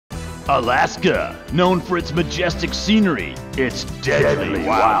Alaska, known for its majestic scenery, its deadly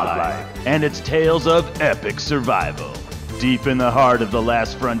wildlife, and its tales of epic survival. Deep in the heart of the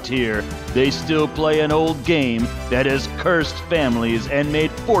last frontier, they still play an old game that has cursed families and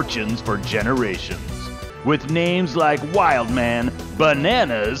made fortunes for generations. With names like Wildman,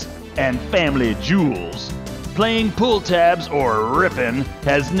 Bananas, and Family Jewels, playing pull tabs or Rippin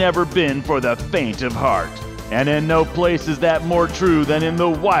has never been for the faint of heart. And in no place is that more true than in the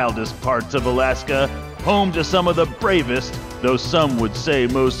wildest parts of Alaska, home to some of the bravest, though some would say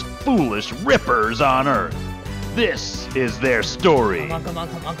most foolish rippers on Earth. This is their story. Come on,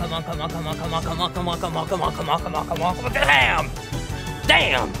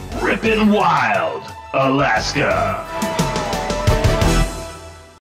 damn! Rippin' Wild, Alaska.